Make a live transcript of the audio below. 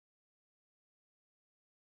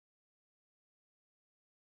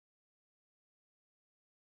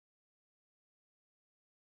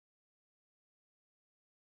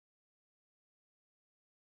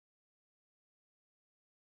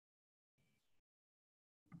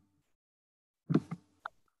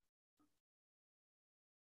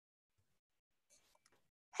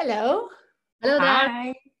Hello. Hello there.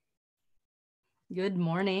 Hi. Good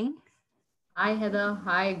morning. Hi, Heather.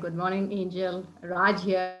 Hi, good morning, Angel. Raj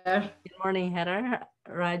here. Good morning, Heather.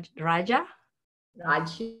 Raja?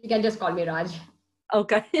 Raj. You can just call me Raj.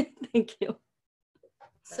 Okay, thank you.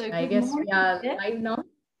 So I guess morning. We are live now.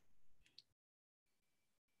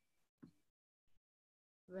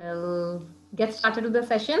 We'll get started with the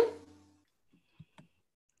session.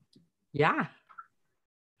 Yeah.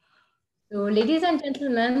 So ladies and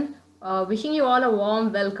gentlemen, wishing you all a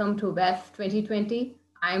warm welcome to WEF 2020.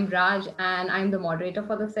 I'm Raj and I'm the moderator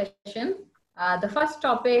for the session. The first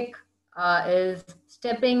topic is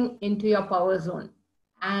stepping into your power zone.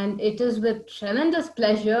 And it is with tremendous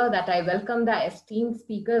pleasure that I welcome the esteemed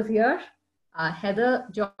speakers here, Heather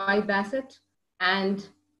Joy Bassett and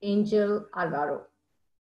Angel Alvaro.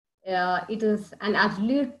 It is an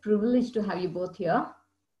absolute privilege to have you both here.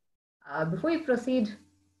 Before we proceed,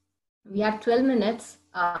 we have 12 minutes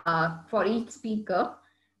for each speaker,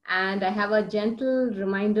 and I have a gentle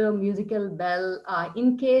reminder musical bell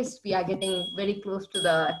in case we are getting very close to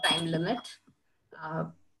the time limit.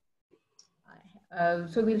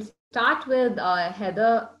 So we'll start with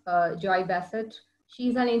Heather Joy Bassett.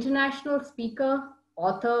 She's an international speaker,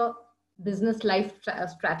 author, business life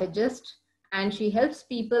strategist, and she helps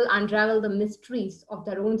people unravel the mysteries of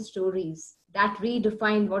their own stories that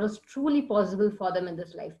redefine what is truly possible for them in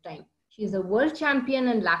this lifetime. She's a world champion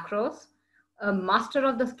in lacrosse, a master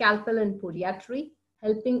of the scalpel in podiatry,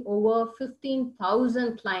 helping over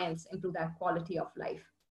 15,000 clients improve their quality of life.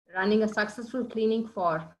 Running a successful clinic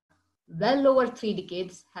for well over 3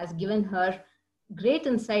 decades has given her great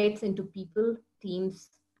insights into people, teams,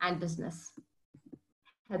 and business.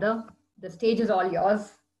 Heather, the stage is all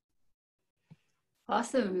yours.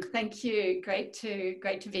 Awesome, thank you. Great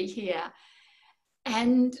to be here.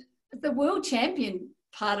 And the world champion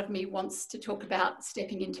part of me wants to talk about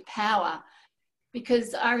stepping into power,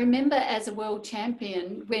 because I remember as a world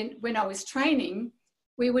champion, when I was training,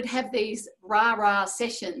 we would have these rah-rah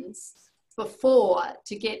sessions before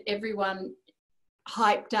to get everyone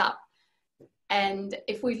hyped up. And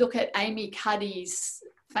if we look at Amy Cuddy's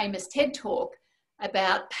famous TED Talk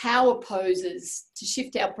about power poses to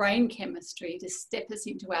shift our brain chemistry, to step us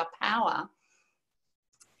into our power,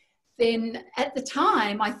 then at the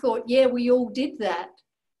time I thought, yeah, we all did that.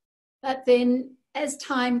 But then as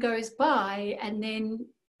time goes by, and then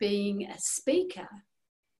being a speaker,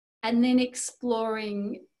 and then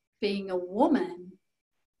exploring being a woman,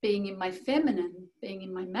 being in my feminine, being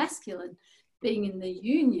in my masculine, being in the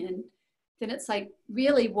union, then it's like,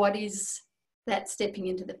 really, what is that stepping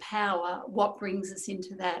into the power? What brings us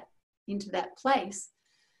into that place?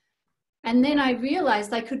 And then I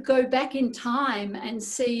realized I could go back in time and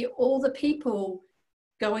see all the people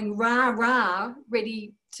going rah, rah,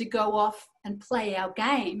 ready to go off and play our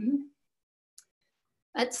game.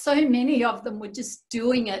 But so many of them were just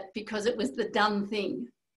doing it because it was the done thing.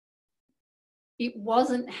 It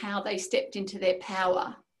wasn't how they stepped into their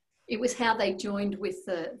power. It was how they joined with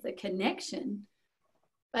the connection.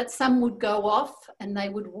 But some would go off and they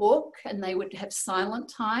would walk and they would have silent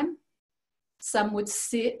time. Some would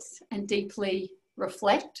sit and deeply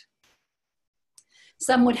reflect.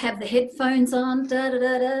 Some would have the headphones on, da, da,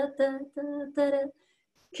 da, da, da, da, da, da,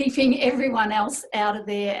 keeping everyone else out of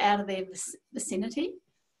their vicinity.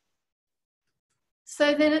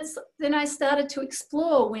 So then I started to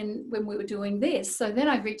explore when we were doing this. So then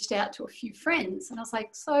I reached out to a few friends and I was like,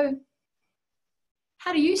 so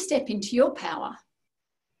how do you step into your power?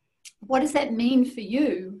 What does that mean for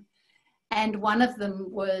you? And one of them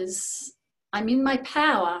was, I'm in my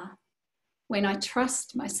power when I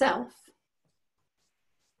trust myself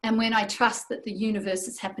and when I trust that the universe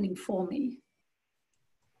is happening for me.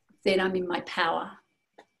 Then I'm in my power.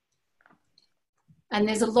 And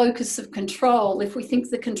there's a locus of control. If we think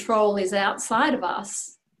the control is outside of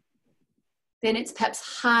us, then it's perhaps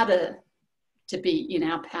harder to be in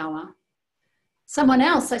our power. Someone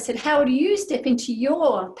else, I said, how do you step into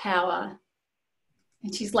your power?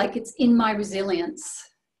 And she's like, it's in my resilience.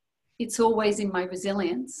 It's always in my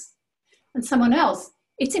resilience. And someone else,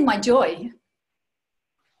 it's in my joy.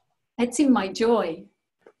 It's in my joy.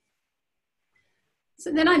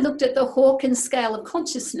 So then I looked at the Hawkins scale of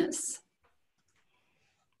consciousness.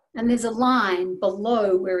 And there's a line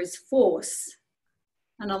below where is force,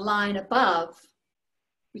 and a line above,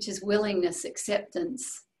 which is willingness,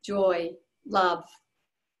 acceptance, joy, love,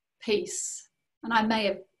 peace. And I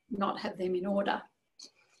may not have them in order.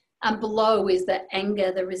 And below is the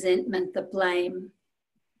anger, the resentment, the blame.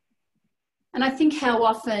 And I think how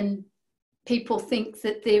often people think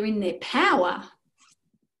that they're in their power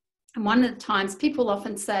And one of the times people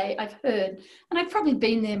often say, I've heard, and I've probably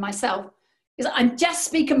been there myself, is I'm just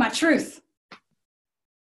speaking my truth.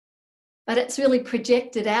 But it's really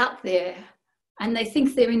projected out there and they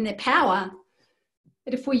think they're in their power.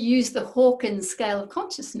 But if we use the Hawkins scale of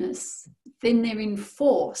consciousness, then they're in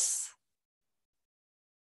force.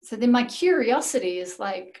 So then my curiosity is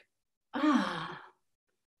like,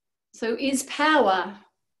 so is power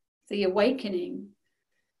the awakening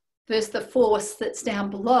versus the force that's down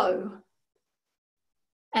below?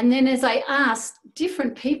 And then as I asked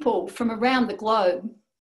different people from around the globe,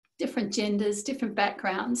 different genders, different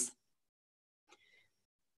backgrounds,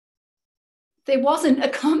 there wasn't a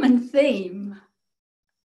common theme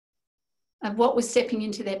of what was stepping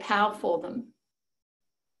into their power for them.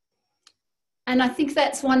 And I think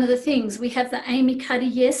that's one of the things. We have the Amy Cuddy,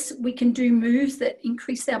 yes, we can do moves that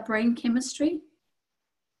increase our brain chemistry.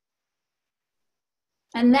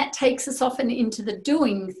 And that takes us often into the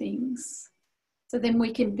doing things. So then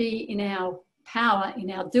we can be in our power,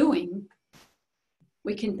 in our doing.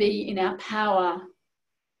 We can be in our power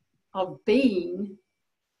of being.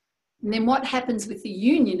 And then what happens with the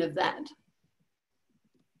union of that?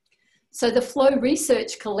 So the Flow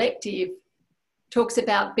Research Collective talks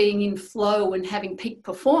about being in flow and having peak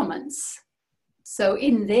performance. So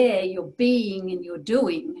in there, you're being and you're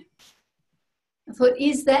doing. I thought,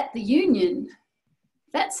 is that the union?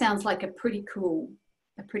 That sounds like a pretty cool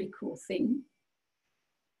thing.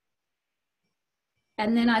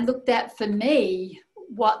 And then I looked at, for me,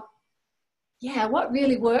 what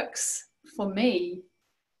really works for me.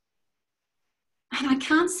 And I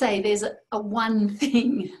can't say there's a one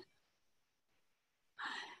thing.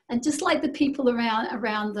 And just like the people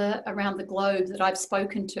around the globe that I've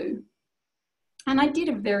spoken to, and I did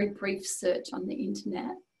a very brief search on the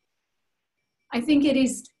internet, I think it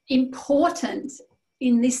is important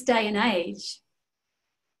in this day and age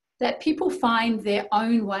that people find their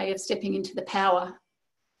own way of stepping into the power.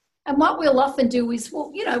 And what we'll often do is,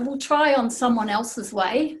 we'll try on someone else's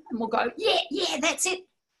way and we'll go, yeah, that's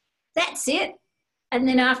it. And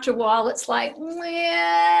then after a while, it's like, well,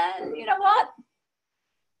 you know what?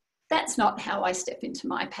 That's not how I step into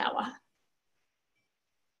my power.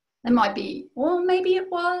 There might be, well, maybe it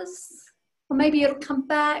was, or maybe it'll come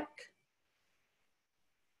back.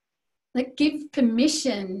 Like, give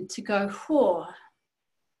permission to go,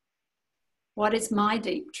 what is my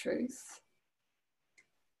deep truth?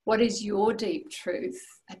 What is your deep truth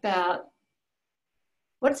about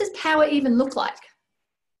what does power even look like?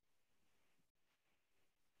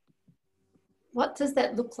 What does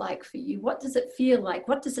that look like for you? What does it feel like?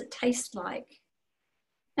 What does it taste like?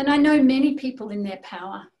 And I know many people in their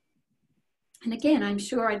power. And again, I'm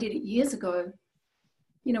sure I did it years ago,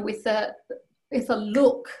 with a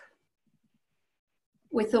look,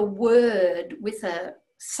 with a word, with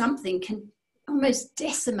something can almost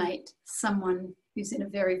decimate someone who's in a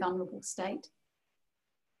very vulnerable state.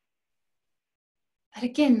 But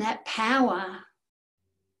again, that power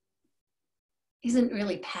isn't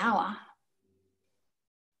really power.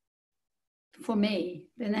 For me,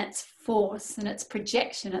 then that's force and it's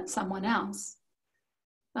projection at someone else.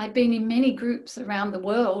 I've been in many groups around the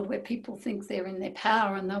world where people think they're in their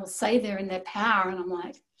power and they'll say they're in their power, and I'm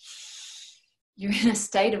like, you're in a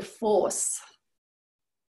state of force.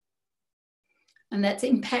 And that's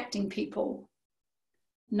impacting people,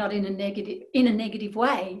 not in a negative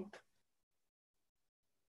way.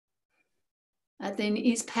 Then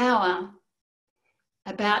is power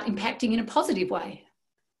about impacting in a positive way?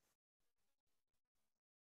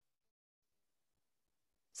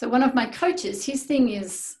 So one of my coaches, his thing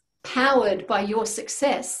is powered by your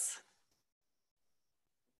success.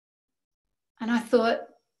 And I thought,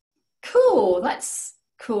 cool, that's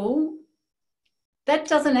cool. That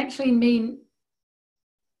doesn't actually mean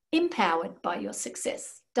empowered by your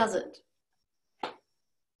success, does it?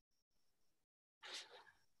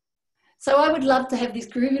 So I would love to have this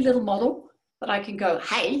groovy little model that I can go,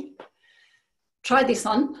 hey, try this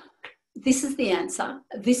on. This is the answer.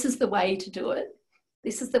 This is the way to do it.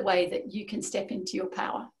 This is the way that you can step into your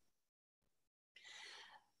power.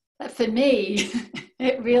 But for me,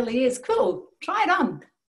 it really is cool. Try it on.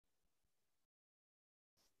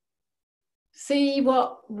 See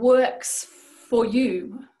what works for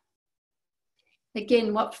you.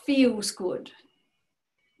 Again, what feels good.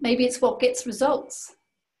 Maybe it's what gets results.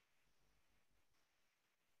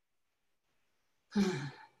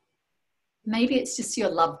 Maybe it's just your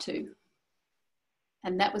love to.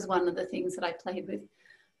 And that was one of the things that I played with.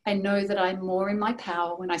 I know that I'm more in my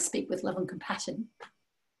power when I speak with love and compassion.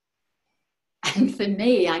 And for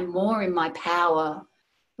me, I'm more in my power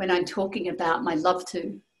when I'm talking about my love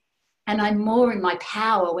to And I'm more in my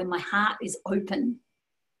power when my heart is open.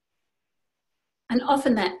 And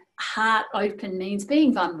often that heart open means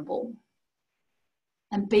being vulnerable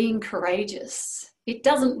and being courageous. It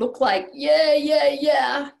doesn't look like, yeah, yeah,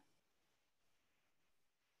 yeah.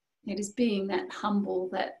 It is being that humble,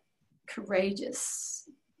 that courageous,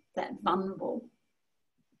 that vulnerable.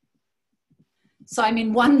 So I'm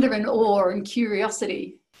in wonder and awe and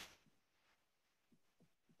curiosity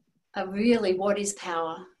of really what is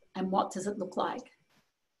power and what does it look like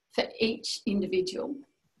for each individual.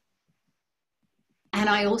 And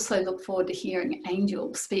I also look forward to hearing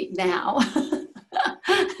Angel speak now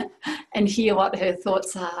and hear what her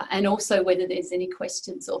thoughts are, and also whether there's any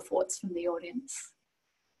questions or thoughts from the audience.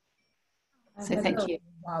 So thank you.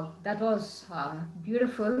 Wow, that was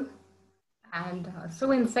beautiful and so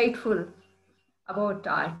insightful about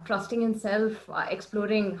trusting in self,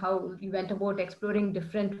 exploring how you went about exploring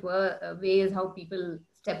different ways how people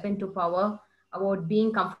step into power, about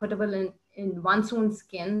being comfortable in one's own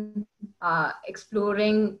skin,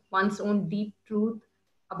 exploring one's own deep truth,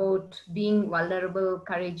 about being vulnerable,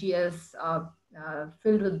 courageous,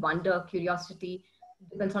 filled with wonder, curiosity,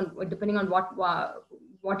 depending on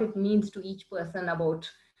what it means to each person, about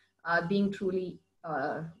being truly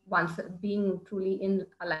being truly in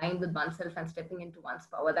aligned with oneself and stepping into one's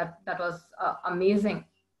power. That was amazing.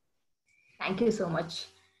 Thank you so much.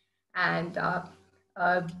 And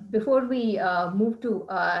before we move to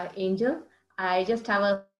Angel, I just have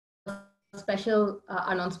a special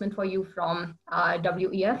announcement for you from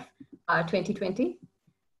WEF 2020.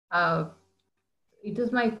 It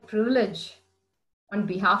is my privilege on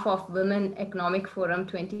behalf of Women Economic Forum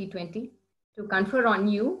 2020 to confer on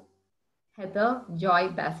you, Heather Joy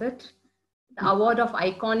Bassett, the award of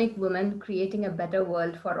Iconic Women Creating a Better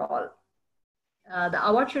World for All. The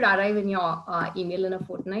award should arrive in your email in a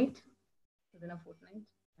fortnight, within a fortnight.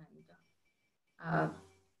 And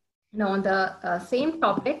now on the same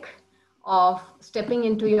topic of stepping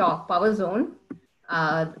into your power zone,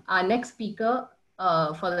 our next speaker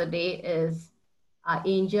for the day is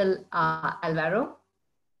Angel Alvaro.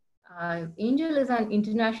 Angel is an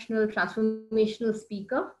international transformational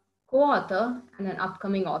speaker, co-author, and an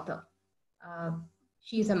upcoming author.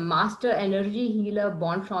 She's a master energy healer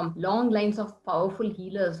born from long lines of powerful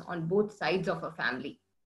healers on both sides of her family.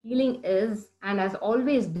 Healing is and has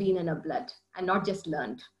always been in her blood and not just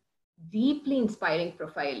learned. Deeply inspiring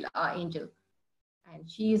profile, Angel. And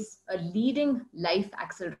she's a leading life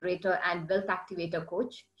accelerator and wealth activator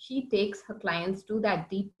coach. She takes her clients to their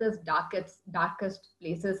deepest, darkest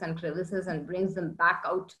places and crevices and brings them back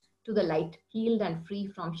out to the light, healed and free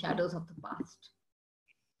from shadows of the past.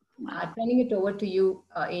 Turning it over to you,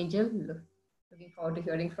 Angel. Looking forward to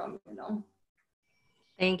hearing from you now.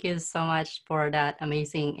 Thank you so much for that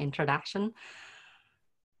amazing introduction.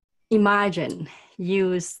 Imagine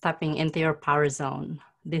you stepping into your power zone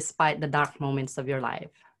despite the dark moments of your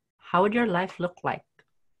life. How would your life look like?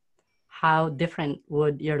 How different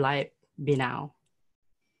would your life be now?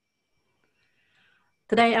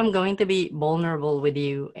 Today, I'm going to be vulnerable with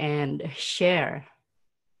you and share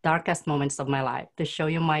darkest moments of my life to show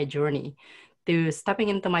you my journey to stepping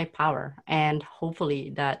into my power, and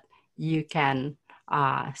hopefully that you can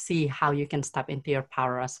see how you can step into your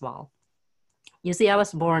power as well. You see, I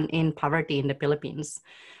was born in poverty in the Philippines.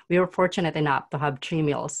 We were fortunate enough to have 3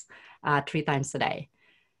 meals 3 times a day.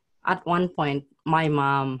 At one point, my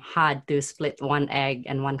mom had to split 1 egg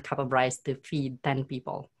and 1 cup of rice to feed 10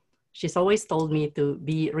 people. She's always told me to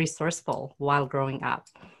be resourceful while growing up.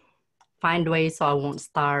 Find ways so I won't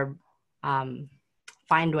starve.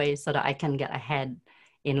 Find ways so that I can get ahead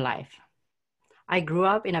in life. I grew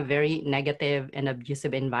up in a very negative and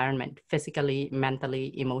abusive environment, physically,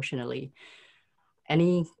 mentally, emotionally.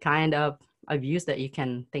 Any kind of abuse that you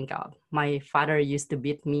can think of. My father used to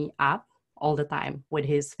beat me up all the time with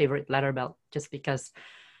his favorite leather belt just because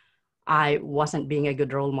I wasn't being a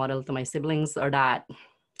good role model to my siblings, or that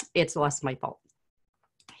it was my fault.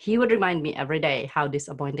 He would remind me every day how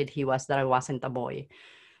disappointed he was that I wasn't a boy.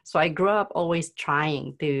 So I grew up always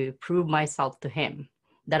trying to prove myself to him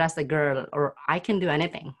that as a girl, or I can do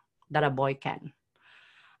anything that a boy can.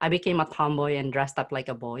 I became a tomboy and dressed up like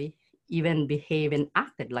a boy, even behaved and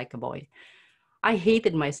acted like a boy. I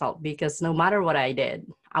hated myself because no matter what I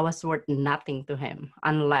did, I was worth nothing to him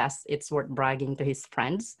unless it's worth bragging to his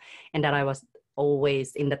friends and that I was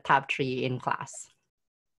always in the top 3 in class.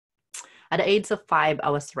 At the age of 5, I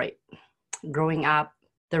was raped. Growing up,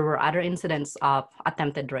 there were other incidents of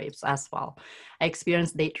attempted rapes as well. I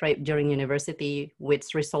experienced date rape during university,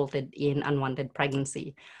 which resulted in unwanted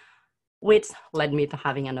pregnancy, which led me to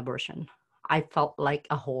having an abortion. I felt like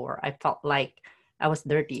a whore. I felt like I was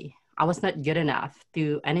dirty. I was not good enough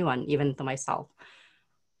to anyone, even to myself.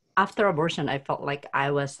 After abortion, I felt like I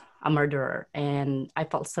was a murderer, and I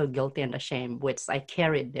felt so guilty and ashamed, which I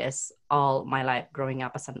carried this all my life growing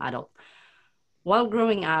up as an adult. While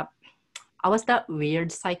growing up, I was that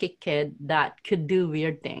weird psychic kid that could do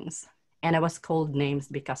weird things, and I was called names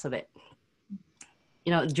because of it.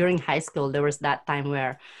 During high school, there was that time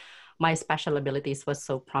where my special abilities was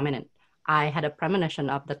so prominent. I had a premonition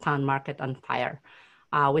of the town market on fire,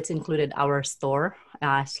 which included our store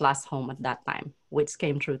slash home at that time, which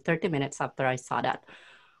came through 30 minutes after I saw that.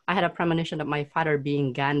 I had a premonition of my father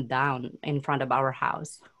being gunned down in front of our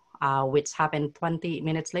house, which happened 20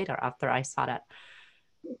 minutes later after I saw that.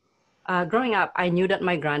 Growing up, I knew that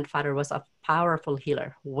my grandfather was a powerful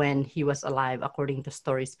healer when he was alive, according to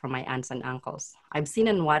stories from my aunts and uncles. I've seen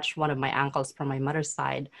and watched one of my uncles from my mother's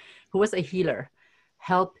side, who was a healer,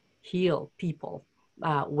 help heal people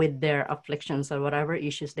with their afflictions or whatever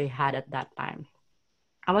issues they had at that time.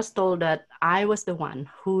 I was told that I was the one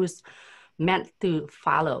who's meant to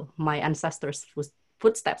follow my ancestors'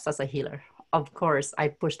 footsteps as a healer. Of course, I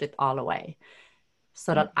pushed it all away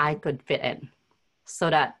so that I could fit in, so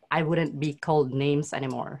that I wouldn't be called names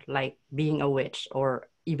anymore, like being a witch or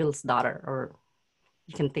evil's daughter, or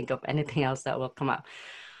you can think of anything else that will come up.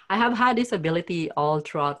 I have had this ability all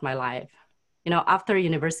throughout my life. After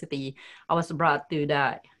university, I was brought to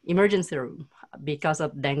the emergency room because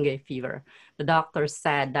of dengue fever. The doctor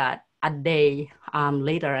said that a day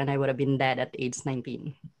later, and I would have been dead at age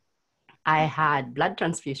 19. I had blood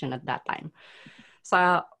transfusion at that time.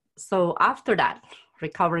 So after that,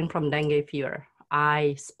 recovering from dengue fever,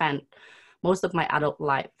 I spent most of my adult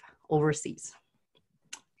life overseas,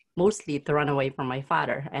 mostly to run away from my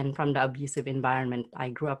father and from the abusive environment I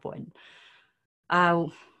grew up with.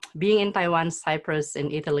 Being in Taiwan, Cyprus,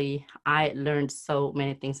 and Italy, I learned so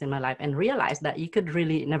many things in my life and realized that you could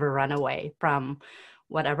really never run away from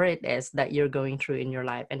whatever it is that you're going through in your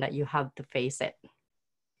life, and that you have to face it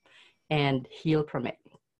and heal from it.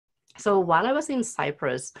 So while I was in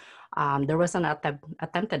Cyprus, there was an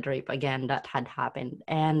attempted rape again that had happened.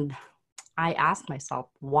 And I asked myself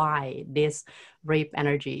why this rape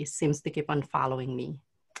energy seems to keep on following me.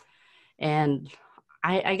 And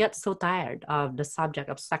I got so tired of the subject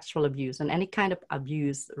of sexual abuse and any kind of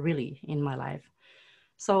abuse really in my life.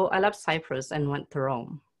 So I left Cyprus and went to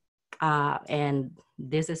Rome. And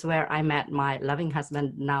this is where I met my loving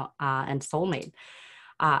husband now and soulmate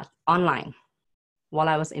online. While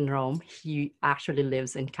I was in Rome, he actually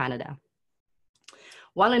lives in Canada.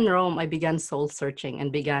 While in Rome, I began soul searching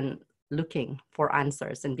and began looking for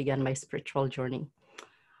answers and began my spiritual journey.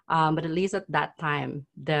 But at least at that time,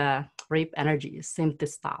 the rape energy seemed to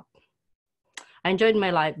stop. I enjoyed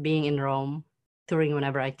my life being in Rome, touring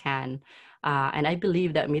whenever I can. And I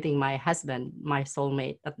believe that meeting my husband, my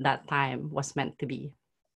soulmate at that time, was meant to be.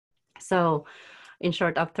 So in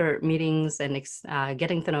short, after meetings and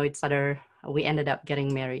getting to know each other, we ended up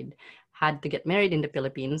getting married. Had to get married in the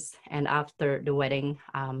Philippines. And after the wedding,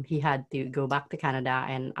 he had to go back to Canada,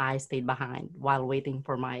 and I stayed behind while waiting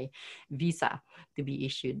for my visa to be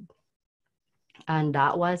issued. And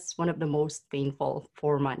that was one of the most painful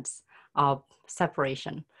 4 months of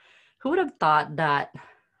separation. Who would have thought that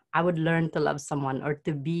I would learn to love someone or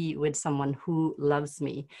to be with someone who loves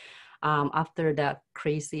me after the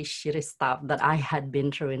crazy, shitty stuff that I had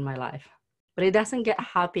been through in my life? But it doesn't get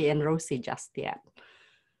happy and rosy just yet.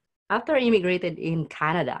 After I immigrated in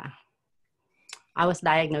Canada, I was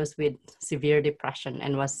diagnosed with severe depression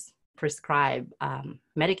and was prescribed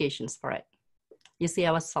medications for it. You see,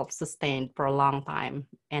 I was self-sustained for a long time,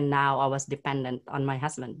 and now I was dependent on my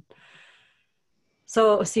husband.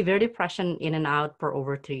 So severe depression in and out for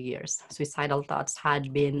over 3 years. Suicidal thoughts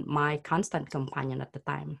had been my constant companion at the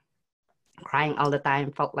time. Crying all the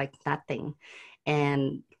time felt like nothing,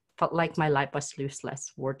 and felt like my life was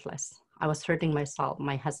useless, worthless. I was hurting myself,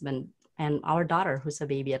 my husband, and our daughter, who's a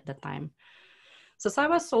baby at the time. So as I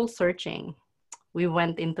was soul searching, we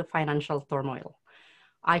went into financial turmoil.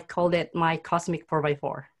 I called it my cosmic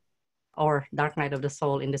 4x4, or dark night of the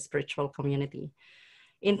soul in the spiritual community.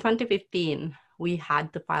 In 2015, we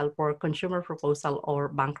had to file for consumer proposal or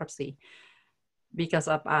bankruptcy because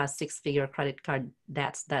of 6-figure credit card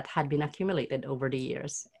debts that had been accumulated over the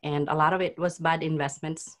years. And a lot of it was bad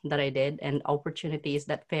investments that I did and opportunities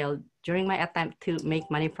that failed during my attempt to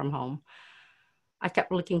make money from home. I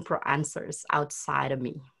kept looking for answers outside of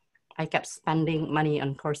me. I kept spending money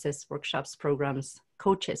on courses, workshops, programs,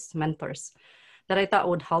 coaches, mentors that I thought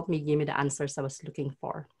would help me give me the answers I was looking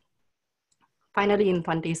for. Finally, in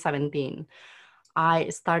 2017, I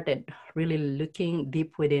started really looking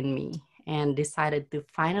deep within me and decided to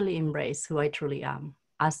finally embrace who I truly am.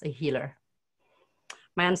 as a healer.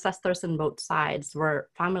 My ancestors on both sides were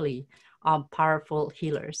family of powerful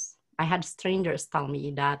healers. I had strangers tell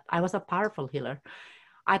me that I was a powerful healer.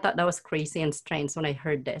 I thought that was crazy and strange when I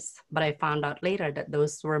heard this, but I found out later that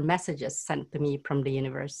those were messages sent to me from the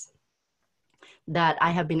universe that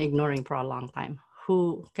I have been ignoring for a long time.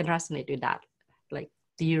 Who can resonate with that? Like,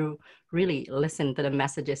 do you really listen to the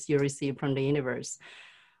messages you receive from the universe,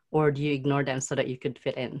 or do you ignore them so that you could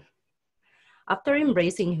fit in? After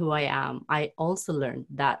embracing who I am, I also learned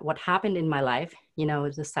that what happened in my life,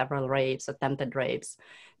 the several rapes, attempted rapes,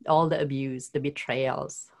 all the abuse, the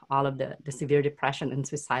betrayals, all of the severe depression and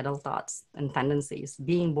suicidal thoughts and tendencies,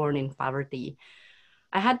 being born in poverty,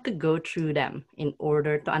 I had to go through them in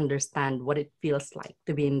order to understand what it feels like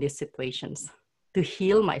to be in these situations, to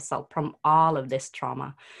heal myself from all of this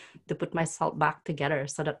trauma, to put myself back together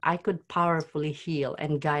so that I could powerfully heal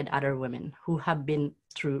and guide other women who have been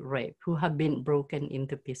through rape, who have been broken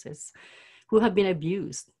into pieces, who have been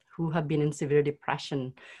abused, who have been in severe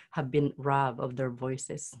depression, have been robbed of their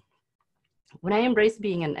voices. When I embraced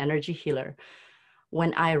being an energy healer,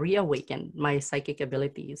 when I reawakened my psychic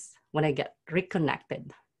abilities, when I get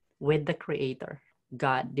reconnected with the creator,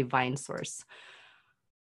 God, divine source,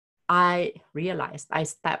 I realized I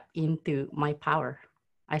stepped into my power.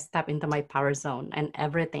 I stepped into my power zone and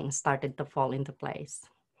everything started to fall into place.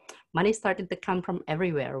 Money started to come from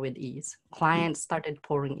everywhere with ease. Clients started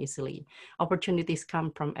pouring easily. Opportunities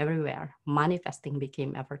come from everywhere. Manifesting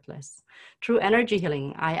became effortless. Through energy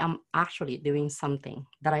healing, I am actually doing something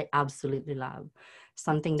that I absolutely love,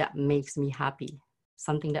 something that makes me happy,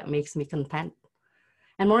 something that makes me content,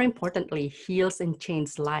 and more importantly, heals and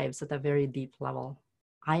changes lives at a very deep level.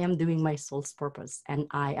 I am doing my soul's purpose and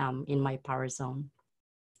I am in my power zone.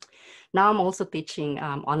 Now I'm also teaching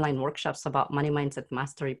online workshops about money mindset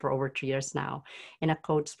mastery for over 3 years now, and a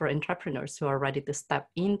coach for entrepreneurs who are ready to step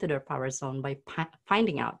into their power zone by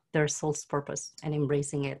finding out their soul's purpose and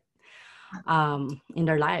embracing it in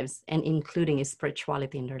their lives and including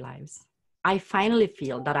spirituality in their lives. I finally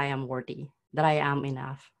feel that I am worthy, that I am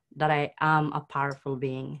enough, that I am a powerful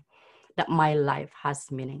being, that my life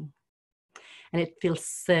has meaning. And it feels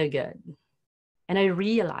so good. And I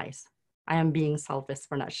realize I am being selfish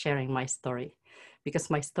for not sharing my story because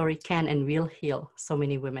my story can and will heal so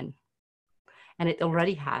many women. And it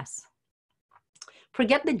already has.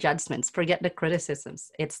 Forget the judgments, forget the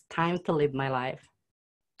criticisms. It's time to live my life.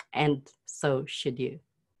 And so should you.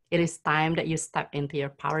 It is time that you step into your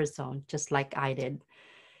power zone, just like I did.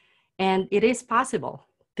 And it is possible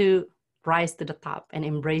to rise to the top and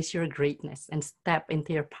embrace your greatness and step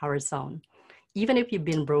into your power zone, even if you've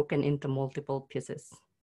been broken into multiple pieces,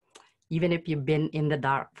 even if you've been in the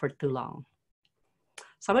dark for too long.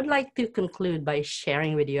 So I would like to conclude by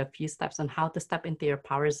sharing with you a few steps on how to step into your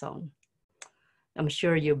power zone. I'm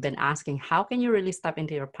sure you've been asking, how can you really step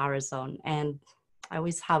into your power zone? And I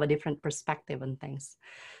always have a different perspective on things.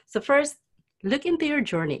 So first, look into your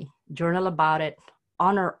journey, journal about it,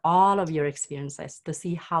 honor all of your experiences to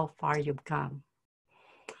see how far you've come.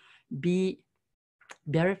 Be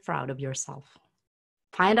very proud of yourself.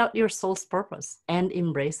 Find out your soul's purpose and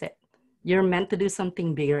embrace it. You're meant to do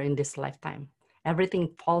something bigger in this lifetime. Everything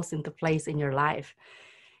falls into place in your life.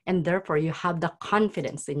 And therefore, you have the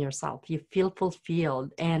confidence in yourself. You feel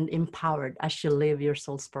fulfilled and empowered as you live your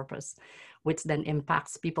soul's purpose, which then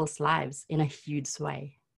impacts people's lives in a huge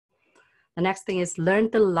way. The next thing is learn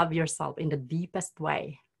to love yourself in the deepest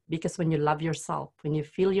way. Because when you love yourself, when you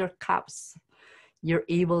fill your cups, you're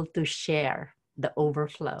able to share the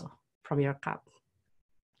overflow from your cup.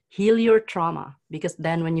 Heal your trauma, because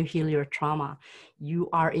then when you heal your trauma, you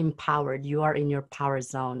are empowered, you are in your power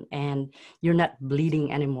zone, and you're not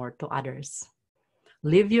bleeding anymore to others.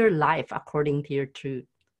 Live your life according to your truth,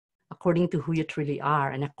 according to who you truly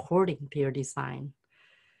are, and according to your design.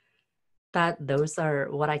 Those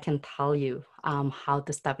are what I can tell you how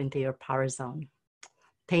to step into your power zone.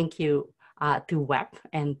 Thank you to WEF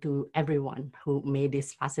and to everyone who made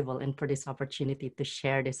this possible and for this opportunity to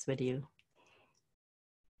share this with you.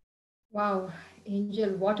 Wow,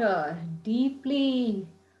 Angel, what a deeply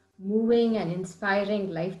moving and inspiring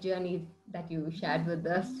life journey that you shared with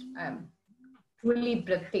us. Truly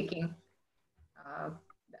breathtaking. Uh,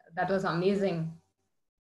 that was amazing.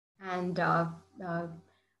 And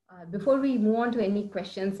before we move on to any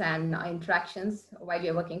questions and interactions while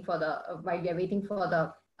we're while we're waiting for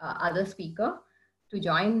the other speaker to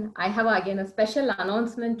join, I have again a special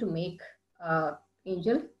announcement to make,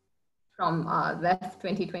 Angel, from WEF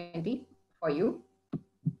 2020 for you.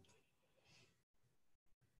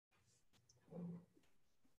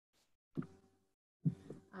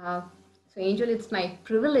 So Angel, it's my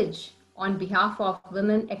privilege, on behalf of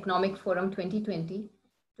Women Economic Forum 2020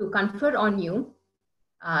 to confer on you,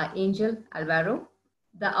 Angel Alvaro,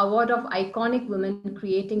 the award of Iconic Women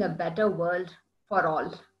Creating a Better World for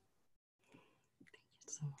All.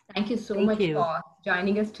 Thank you so much for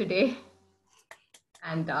joining us today.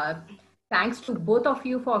 And thanks to both of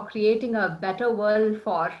you for creating a better world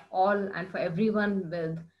for all and for everyone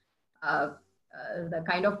with the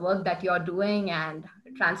kind of work that you're doing and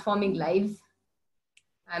transforming lives.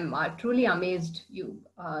 I'm truly amazed.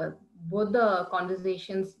 Both the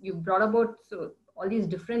conversations you brought about all these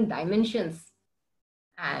different dimensions,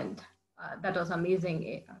 and that was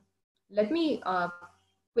amazing. Let me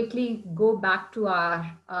quickly go back to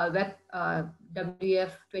our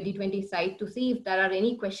WEF 2020 site to see if there are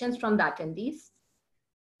any questions from the attendees.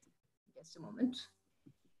 Just a moment.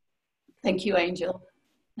 Thank you, Angel,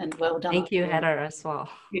 and well done. Thank you, Heather, as well.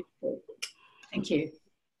 Beautiful. Thank you.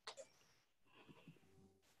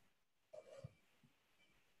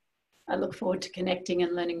 I look forward to connecting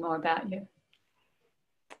and learning more about you.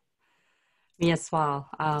 Me as well.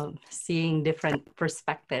 Seeing different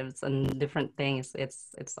perspectives and different things,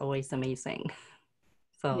 it's always amazing.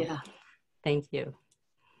 So yeah. Thank you.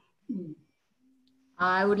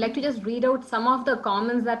 I would like to just read out some of the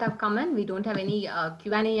comments that have come in. We don't have any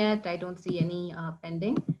Q&A yet. I don't see any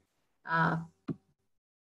pending. I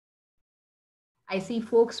see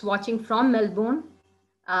folks watching from Melbourne.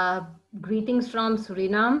 Greetings from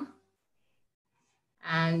Suriname.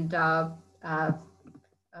 And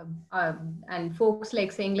folks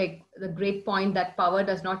like saying like the great point that power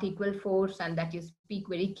does not equal force and that you speak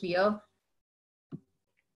very clear.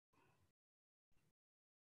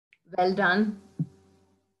 Well done.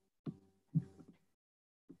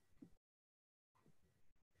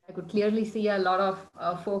 I could clearly see a lot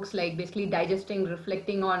of folks like basically digesting,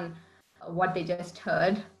 reflecting on what they just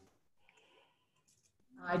heard.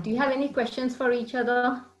 Do you have any questions for each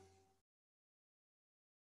other?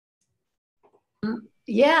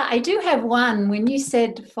 Yeah, I do have one. When you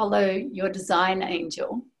said follow your design,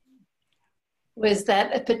 Angel, was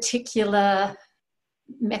that a particular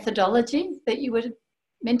methodology that you were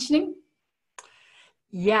mentioning?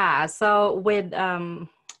 Yeah, so with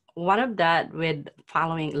one of that, with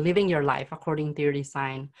living your life according to your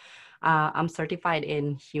design, I'm certified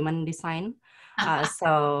in human design.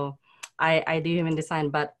 So I do human design,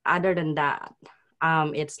 but other than that,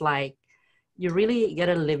 it's like you really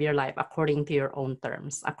gotta live your life according to your own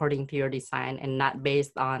terms, according to your design, and not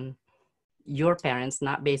based on your parents,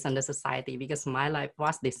 not based on the society, because my life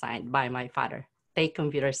was designed by my father. Take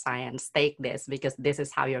computer science, take this, because this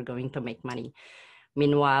is how you're going to make money.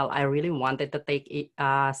 Meanwhile, I really wanted to take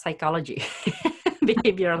psychology,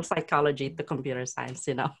 behavioral psychology to computer science,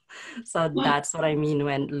 you know. So that's what I mean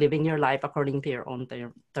when living your life according to your own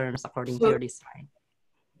terms, according to your design.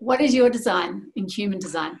 What is your design in human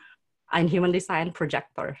design? I'm human design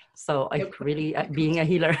projector. So I really, being a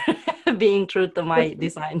healer, being true to my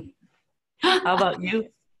design. How about you?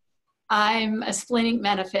 I'm a splenic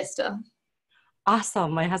manifestor.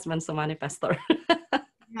 Awesome. My husband's a manifestor.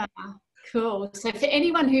 Yeah, cool. So for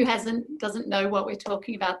anyone who doesn't know what we're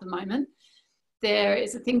talking about at the moment, there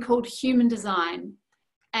is a thing called human design,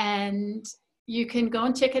 and you can go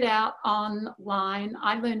and check it out online.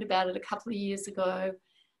 I learned about it a couple of years ago,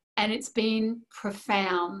 and it's been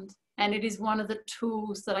profound. And it is one of the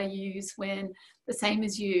tools that I use when, the same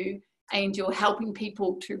as you, Angel, helping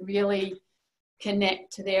people to really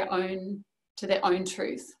connect to their own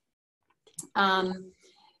truth.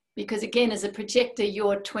 Because again, as a projector,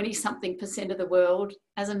 you're 20-something% of the world.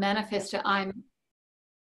 As a manifestor, I'm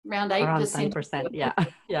around 8%. Around 10%, yeah.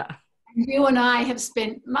 Yeah. You and I have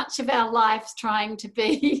spent much of our lives trying to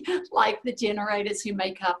be like the generators who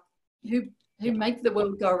make the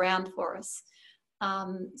world go around for us.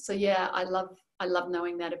 So yeah, I love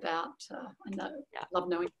knowing that about. Love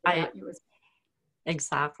knowing about you as well.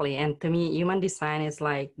 Exactly, and to me, human design is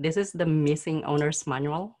like, this is the missing owner's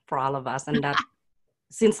manual for all of us, and that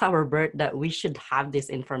since our birth, that we should have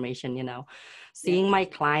this information. You know, seeing my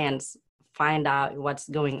clients find out what's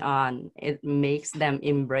going on, it makes them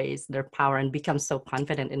embrace their power and become so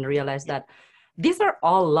confident and realize that these are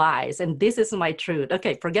all lies and this is my truth.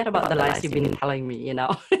 Okay, forget about the lies you've been telling me. You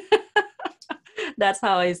know. That's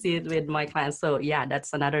how I see it with my clients. So yeah,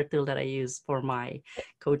 that's another tool that I use for my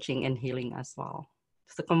coaching and healing as well.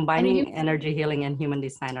 So combining energy healing and human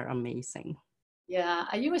design are amazing. Yeah.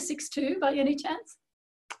 Are you a 6'2" by any chance?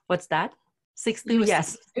 What's that? 6'2",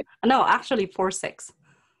 yes. 6'2"? No, actually 4'6".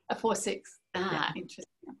 A 4'6". Ah, yeah.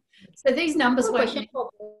 Interesting. So these numbers were...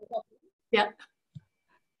 Yeah.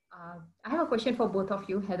 I have a question for both of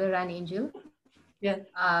you, Heather and Angel. Yeah.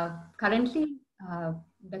 Currently,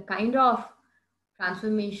 the kind of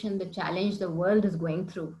transformation, the challenge the world is going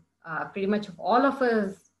through. Pretty much all of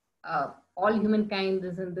us, all humankind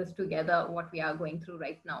is in this together, what we are going through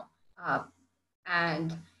right now.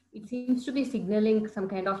 And it seems to be signaling some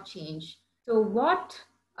kind of change. So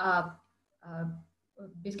uh, uh,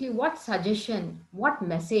 basically, what suggestion, what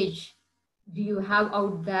message do you have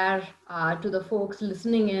out there to the folks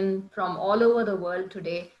listening in from all over the world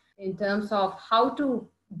today in terms of how to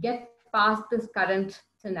get past this current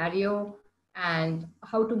scenario and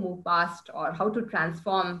how to move past or how to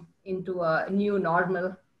transform into a new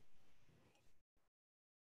normal?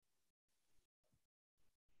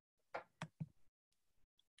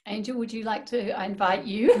 Angel, would you like to? I invite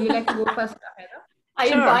you. Would you like to go first, Heather? I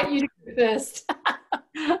Sure. invite you to go first.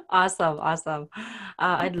 Awesome, awesome.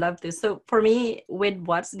 I'd love to. So for me, with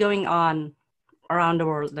what's going on around the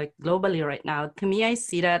world, like globally right now, to me, I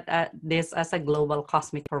see that this as a global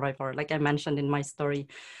cosmic revival. Like I mentioned in my story,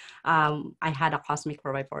 I had a cosmic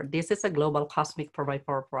revival. This is a global cosmic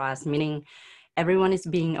revival for us, meaning everyone is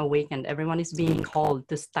being awakened, everyone is being called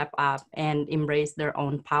to step up and embrace their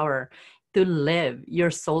own power, to live your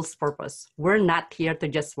soul's purpose. We're not here to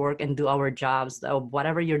just work and do our jobs,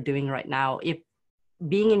 whatever you're doing right now. If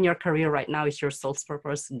being in your career right now is your soul's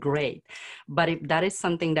purpose, great. But if that is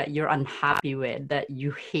something that you're unhappy with, that you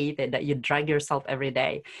hate it, that you drag yourself every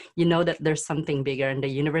day, you know that there's something bigger and the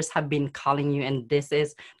universe have been calling you, and this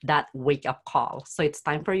is that wake up call. So it's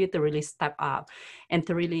time for you to really step up and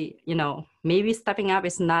to really, maybe stepping up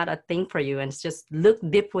is not a thing for you, and it's just look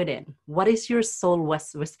deep within. What is your soul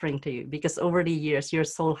whispering to you? Because over the years, your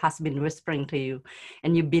soul has been whispering to you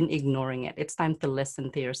and you've been ignoring it. It's time to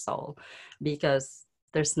listen to your soul, because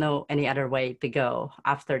there's no any other way to go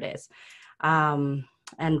after this. And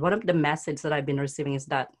one of the messages that I've been receiving is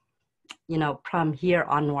that, from here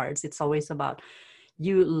onwards, it's always about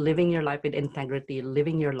you living your life with integrity,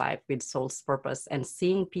 living your life with soul's purpose, and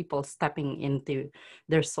seeing people stepping into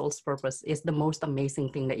their soul's purpose is the most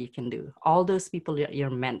amazing thing that you can do. All those people that you're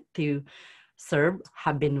meant to serve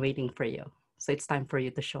have been waiting for you. So it's time for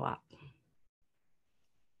you to show up.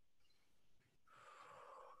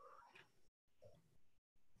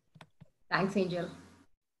 Thanks, Angel.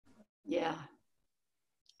 Yeah.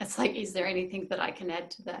 It's like, is there anything that I can add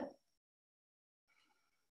to that?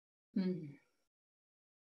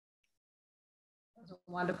 That's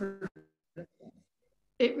wonderful.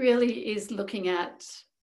 It really is looking at,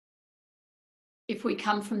 if we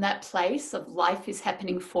come from that place of life is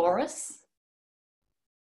happening for us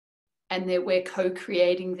and that we're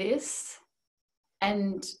co-creating this,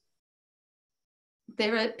 and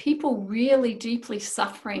there are people really deeply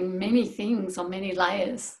suffering many things on many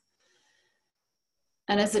layers.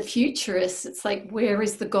 And as a futurist, it's like, where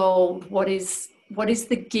is the gold? What is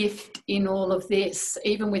the gift in all of this,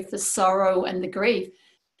 even with the sorrow and the grief?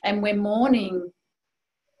 And we're mourning.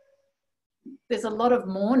 There's a lot of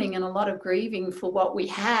mourning and a lot of grieving for what we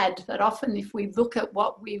had. But often if we look at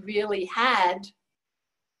what we really had,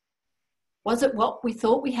 was it what we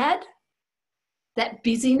thought we had? That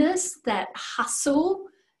busyness, that hustle,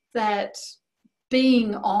 that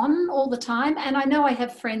being on all the time. And I know I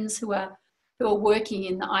have friends who are working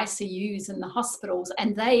in the ICUs and the hospitals,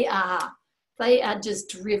 and they are just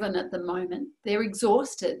driven at the moment. They're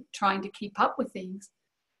exhausted trying to keep up with things.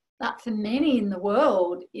 But for many in the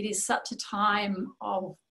world, it is such a time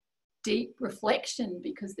of deep reflection,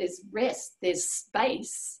 because there's rest, there's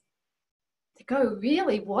space to go,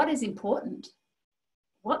 really, what is important?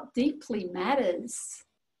 What deeply matters?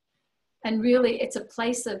 And really, it's a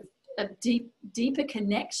place of deeper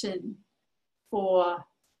connection for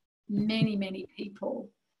many, many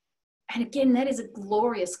people. And again, that is a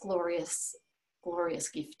glorious, glorious, glorious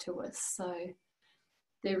gift to us. So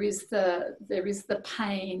there is the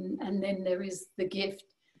pain, and then there is the gift.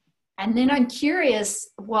 And then I'm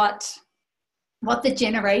curious what the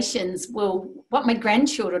generations what my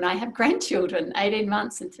grandchildren, I have grandchildren, 18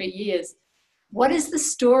 months and 3 years, what is the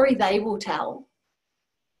story they will tell?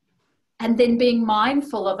 And then being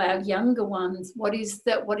mindful of our younger ones, what is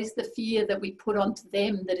the fear that we put onto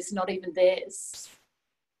them that is not even theirs?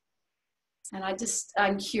 And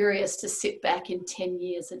I'm curious to sit back in 10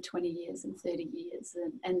 years and 20 years and 30 years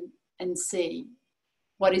and see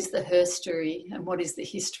what is the herstory and what is the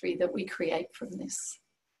history that we create from this.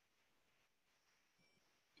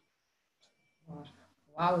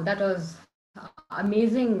 Wow, that was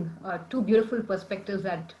amazing. Two beautiful perspectives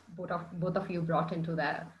that both of you brought into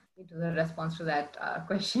the response to that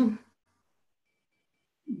question.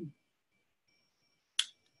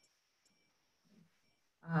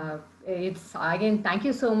 It's again, thank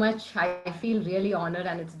you so much. I feel really honored,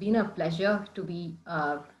 and it's been a pleasure to be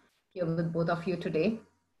here with both of you today.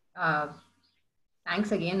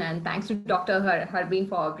 Thanks again, and thanks to Dr. Harbin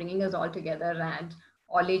for bringing us all together, and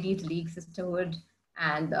All Ladies League Sisterhood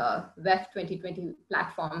and the WEF 2020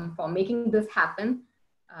 platform for making this happen.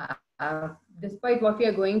 Despite what we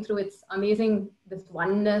are going through, it's amazing, this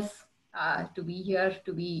oneness, to be here,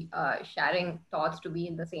 to be sharing thoughts, to be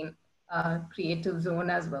in the same creative zone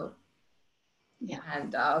as well. Yeah.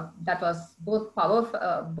 And that was both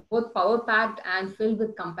power packed and filled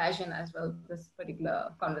with compassion as well, this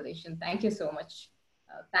particular conversation. Thank you so much.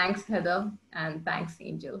 Thanks, Heather, and thanks,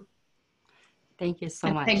 Angel. Thank you so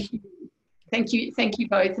And much. Thank you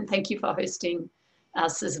both, and thank you for hosting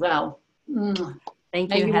us as well.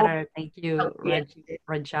 Thank you, Heather. Thank you,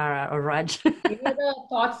 Rajara or Raj. Any other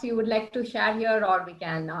thoughts you would like to share here, or we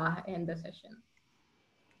can end the session?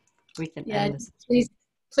 We can end this.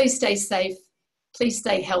 Please stay safe. Please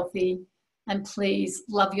stay healthy, and please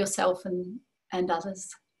love yourself and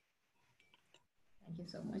others. Thank you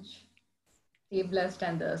so much. Stay blessed,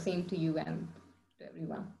 and the same to you and to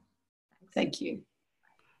everyone. Thanks. Thank you.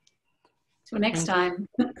 Till next time.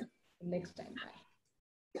 Next time.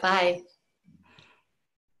 Bye. Bye.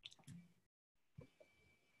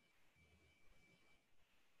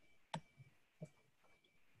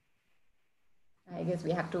 I guess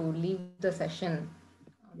we have to leave the session.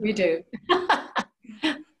 We do.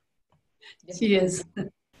 Cheers.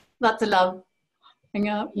 Lots of love. Hang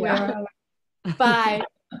up. Yeah. Bye.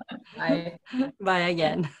 Bye. Bye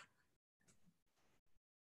again.